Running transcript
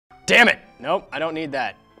Damn it! Nope, I don't need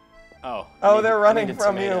that. Oh. They're running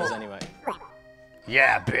from you. Anyway.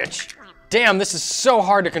 Yeah, bitch. Damn, this is so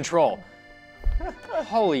hard to control.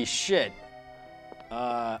 Holy shit.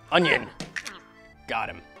 Onion.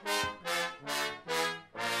 Got him.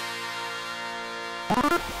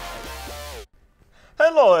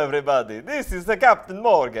 Hello, everybody. This is the Captain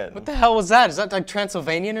Morgan. What the hell was that? Is that like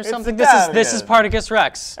Transylvanian or something? This is Spartacus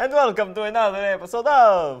Rex. And welcome to another episode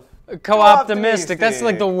of Co-optimistic. That's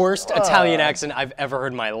like the worst Italian accent I've ever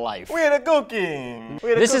heard in my life. We're cooking.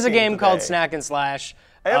 This is a game called Snack and Slash.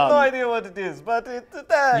 I have no idea what it is, but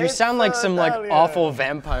you sound like some awful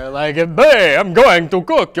vampire. Like, hey, I'm going to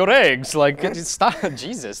cook your eggs. Like, stop,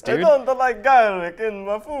 Jesus, dude. I don't like garlic in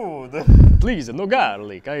my food. Please, no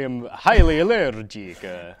garlic. I am highly allergic.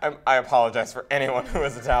 I apologize for anyone who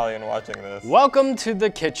is Italian watching this. Welcome to the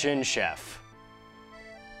kitchen chef.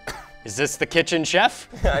 Is this the kitchen chef?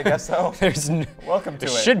 I guess so. Welcome to it.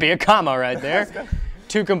 There should be a comma right there.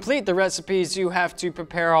 To complete the recipes, you have to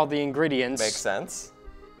prepare all the ingredients. Makes sense.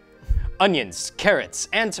 Onions, carrots,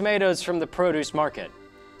 and tomatoes from the produce market.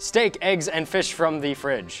 Steak, eggs, and fish from the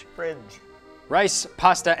fridge. Rice,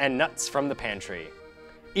 pasta, and nuts from the pantry.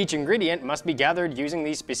 Each ingredient must be gathered using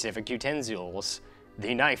these specific utensils.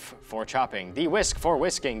 The knife for chopping, the whisk for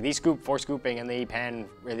whisking, the scoop for scooping, and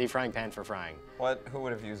the frying pan for frying. Who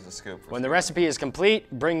would have used the scoop? When the recipe is complete,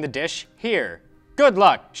 bring the dish here. Good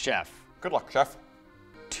luck, chef. Good luck, chef.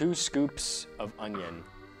 2 scoops of onion.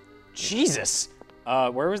 Jesus!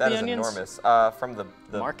 Where was the onions? That is enormous. From the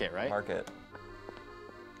market, right? Market.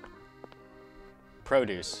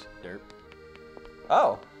 Produce. Derp.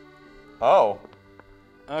 Oh. Oh.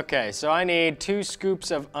 Okay, so I need 2 scoops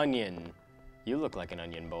of onion. You look like an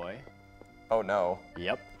onion boy. Oh no.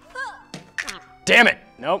 Yep. Damn it!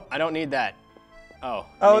 Nope, I don't need that. Oh.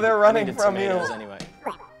 They're running from you. Anyway.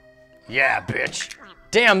 Yeah, bitch.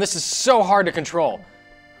 Damn, this is so hard to control.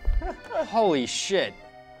 Holy shit.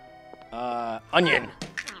 Onion.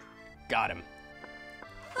 Got him.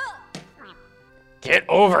 Get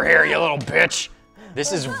over here, you little bitch.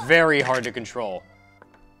 This is very hard to control.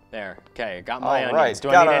 There. Okay, got my onions.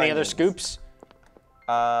 Do I need any other scoops?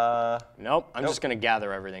 Nope. I'm just gonna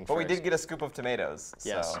gather everything first. But we did get a scoop of tomatoes.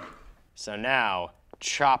 Yes. So now,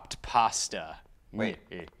 chopped pasta. Wait.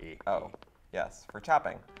 Oh, yes, for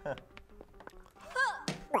chopping.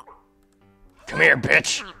 Come here,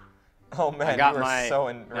 bitch. Oh man, I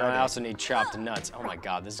Now I also need chopped nuts. Oh my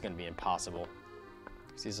god, this is gonna be impossible.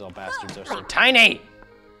 These little bastards are so tiny.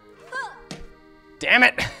 Damn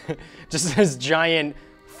it! Just this giant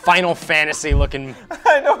Final Fantasy looking.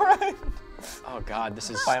 I know, right? Oh god, this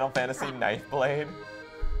is Final Fantasy knife blade.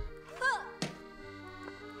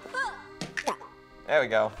 There we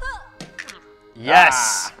go.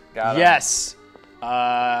 Yes. Got him. Yes.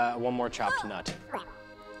 One more chopped nut.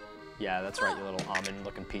 Yeah, that's right, you little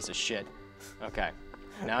almond-looking piece of shit. Okay.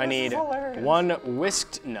 Now I need 1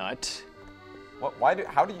 whisked nut. What?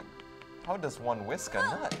 How does one whisk a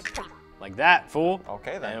nut? Like that, fool.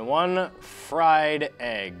 Okay then. And 1 fried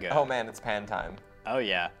egg. Oh man, it's pan time. Oh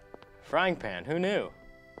yeah. Frying pan, who knew?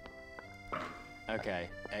 Okay,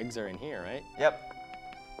 eggs are in here, right? Yep.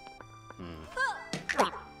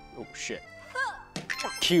 Oh shit.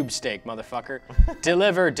 Cube steak, motherfucker.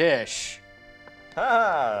 Deliver dish.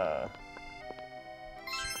 Ah.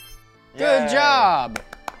 Good job!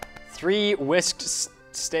 3 whisked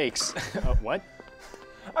steaks. What?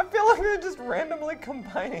 I feel like they're just randomly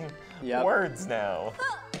combining words now.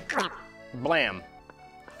 Blam.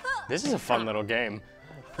 This is a fun little game.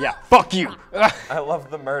 Yeah, fuck you! I love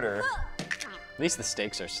the murder. At least the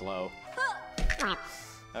steaks are slow.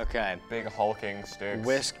 Okay. Big hulking sticks.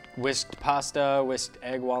 Whisked pasta, whisked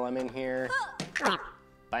egg while I'm in here.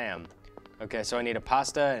 Bam. Okay, so I need a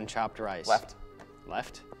pasta and chopped rice. Left.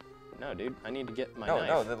 Left? No, dude, I need to get my knife.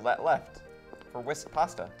 No, the left. For whisked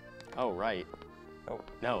pasta. Oh, right. Oh.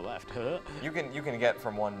 No, left. You can get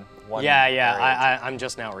from one. Yeah. I'm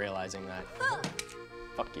just now realizing that.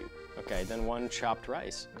 Fuck you. Okay, then 1 chopped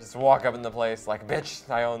rice. Just walk up in the place like, bitch,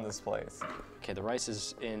 I own this place. Okay, the rice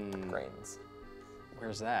is in... Grains.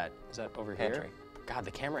 Where's that? Is that over Pantry. here? God,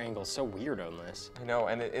 the camera angle is so weird on this. I know,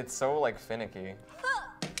 and it's so like finicky.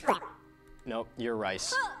 Nope, you're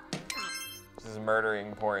rice. Just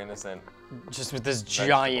murdering poor innocent. Just with this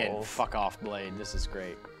giant fuck-off blade. This is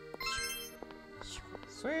great.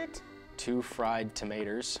 Sweet. 2 fried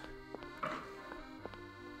tomatoes.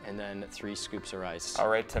 And then 3 scoops of rice. All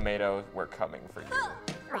right, tomato, we're coming for you.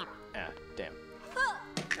 Ah, damn.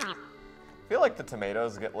 I feel like the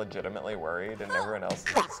tomatoes get legitimately worried and everyone else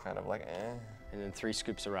is just kind of like, eh. And then 3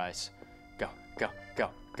 scoops of rice. Go, go, go,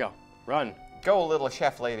 go. Run. Go, little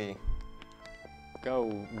chef lady.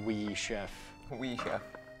 Go, wee chef. Wee chef.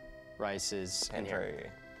 Rice is in Pantry.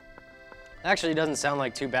 here. Actually, it doesn't sound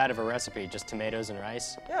like too bad of a recipe. Just tomatoes and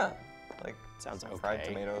rice. Yeah. Like, sounds okay. Fried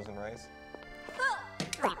tomatoes and rice.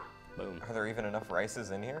 Boom. Are there even enough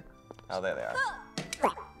rices in here? Oh, there they are.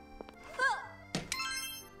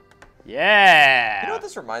 Yeah! You know what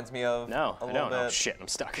this reminds me of? No, I don't. Oh, shit, I'm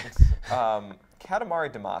stuck.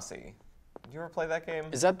 Katamari Damacy. Did you ever play that game?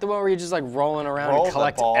 Is that the one where you're just like rolling around Roll and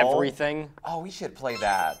collect the ball. Everything? Oh, we should play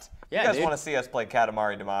that. Yeah, you guys dude. want to see us play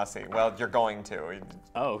Katamari Damacy? Well, you're going to.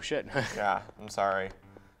 Oh, shit. Yeah, I'm sorry.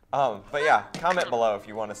 But yeah, comment below if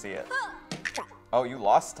you want to see it. Oh, you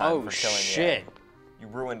lost time for killing the egg. You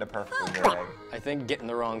ruined a perfectly good egg. I think getting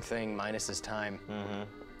the wrong thing minus his time. Mm-hmm.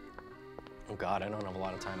 Oh god, I don't have a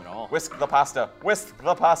lot of time at all. Whisk the pasta. Whisk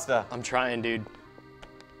the pasta. I'm trying, dude.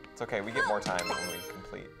 It's okay, we get more time when we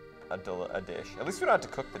complete a dish. At least we don't have to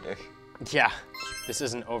cook the dish. Yeah, this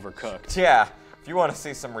isn't overcooked. Yeah, if you want to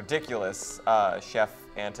see some ridiculous chef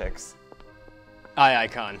antics. Eye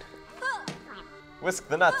icon. Whisk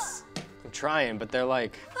the nuts. I'm trying, but they're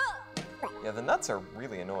like... Yeah, the nuts are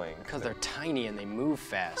really annoying. Because they're tiny and they move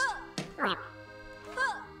fast. They're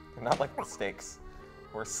not like the steaks.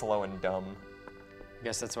 We're slow and dumb. I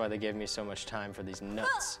guess that's why they gave me so much time for these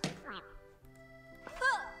nuts.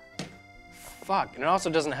 Fuck, and it also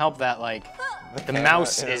doesn't help that, like, the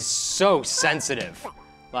mouse is so sensitive.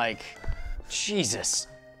 Like, Jesus.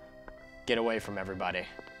 Get away from everybody.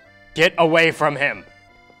 Get away from him.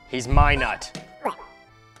 He's my nut.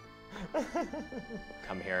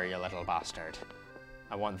 Come here, you little bastard.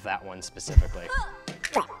 I want that one specifically.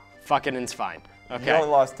 Fuck it, and it's fine. Okay. You only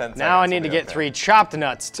lost 10 seconds. Now I need to get 3 chopped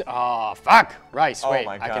nuts. Oh, fuck! Rice. Oh wait,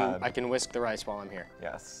 my God. I can whisk the rice while I'm here.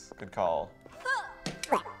 Yes, good call.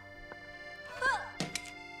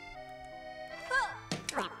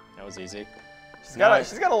 That was easy. She's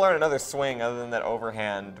gotta learn another swing other than that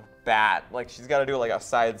overhand bat. Like she's gotta do like a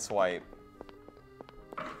side swipe.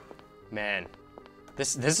 Man,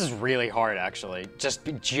 this is really hard actually. Just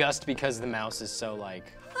because the mouse is so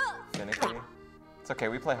like finicky. It's okay.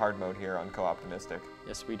 We play hard mode here on Co-Optimistic.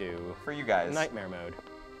 Yes, we do. For you guys. Nightmare mode.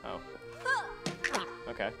 Oh.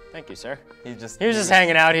 Okay. Thank you, sir. He was just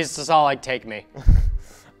hanging out. He's just all like, take me.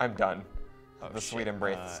 I'm done. Oh, the sweet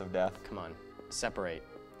embrace of death. Come on, separate.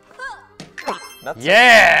 Nuts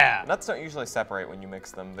nuts don't usually separate when you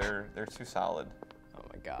mix them. They're too solid. Oh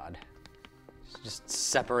my God. Just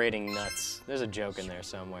separating nuts. There's a joke in there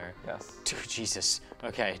somewhere. Yes. Jesus.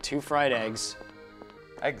 Okay, 2 fried eggs.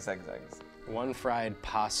 Eggs. 1 fried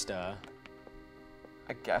pasta.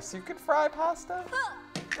 I guess you could fry pasta?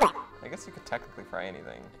 I guess you could technically fry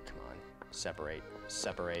anything. Come on. Separate.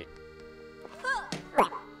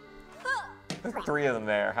 There's 3 of them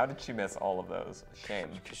there. How did she miss all of those? Shame.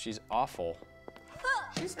 Because she's awful.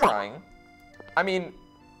 She's trying. I mean,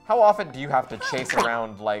 how often do you have to chase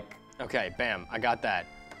around like... Okay, bam. I got that.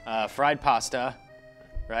 Fried pasta,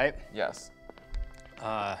 right? Yes.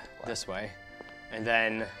 This way. And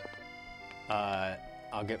then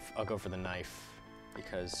I'll go for the knife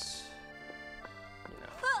because you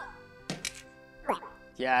know.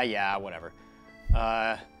 Yeah, whatever.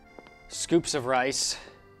 Scoops of rice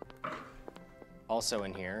also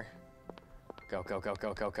in here. Go.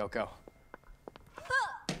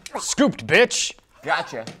 Scooped, bitch!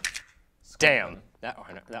 Gotcha. Damn, that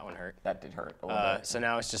one hurt. That did hurt a little bit. So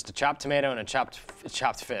now it's just a chopped tomato and a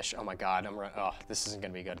chopped fish. Oh my God, oh, this isn't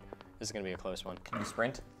gonna be good. This is gonna be a close one. Can you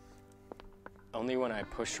sprint? Only when I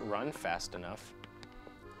push run fast enough.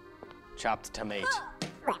 Chopped tomato.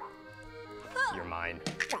 You're mine,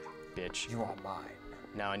 bitch. You are mine.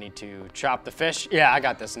 Now I need to chop the fish. Yeah, I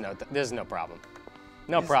got this. No, this is no problem.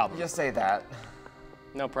 No problem. Just say that.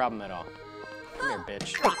 No problem at all. Come here,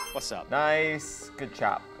 bitch. What's up? Nice. Good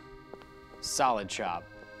chop. Solid chop.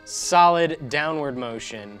 Solid downward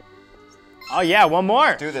motion. Oh yeah, one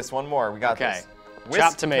more. Do this, one more. We got this. Okay.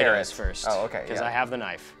 Chop tomatoes first. Oh, okay. Because I have the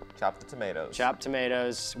knife. Chop the tomatoes. Chopped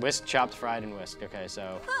tomatoes, whisked, chopped, fried, and whisked. Okay,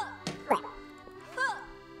 so.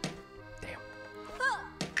 Damn.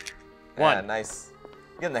 Yeah, One. nice.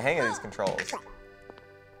 You're getting the hang of these controls. Come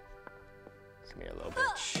here, little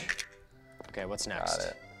bitch. Okay, what's next? Got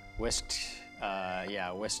it. Whisked,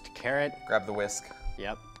 whisked carrot. Grab the whisk.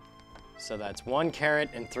 Yep. So that's 1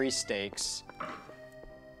 carrot and 3 steaks.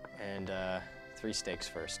 And 3 steaks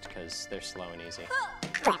first, because they're slow and easy.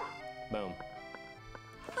 Boom.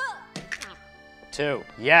 2.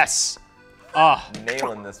 Yes! Oh,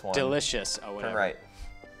 Nailing this one. delicious. Oh, whatever. Turn right.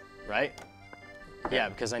 Right? Yeah,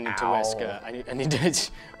 because I need to whisk. I need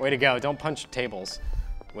to. Way to go! Don't punch tables.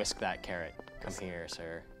 Whisk that carrot. Come here,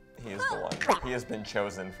 sir. He is the one. He has been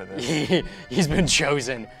chosen for this. He's been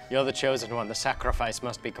chosen. You're the chosen one. The sacrifice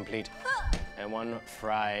must be complete. And 1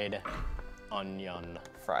 fried onion.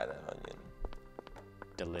 Fry that onion.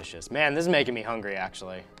 Delicious. Man, this is making me hungry,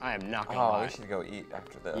 actually. I am not gonna lie. Oh, we should go eat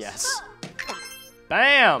after this. Yes.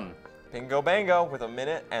 Bam! Bingo bango, with 1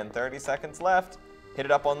 minute and 30 seconds left. Hit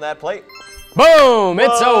it up on that plate. Boom!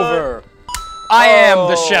 It's over. I am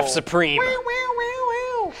the Chef Supreme.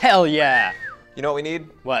 Hell yeah. You know what we need?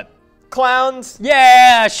 What? Clowns.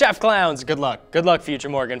 Yeah, chef clowns. Good luck. Good luck, Future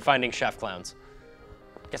Morgan, finding chef clowns.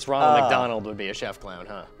 Guess Ronald McDonald would be a chef clown,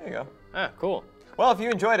 huh? There you go. Ah, cool. Well, if you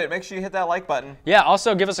enjoyed it, make sure you hit that like button. Yeah,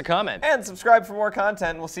 also give us a comment. And subscribe for more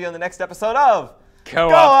content. We'll see you on the next episode of Go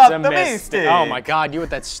Up the Mystic. Oh my god, you with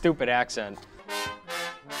that stupid accent.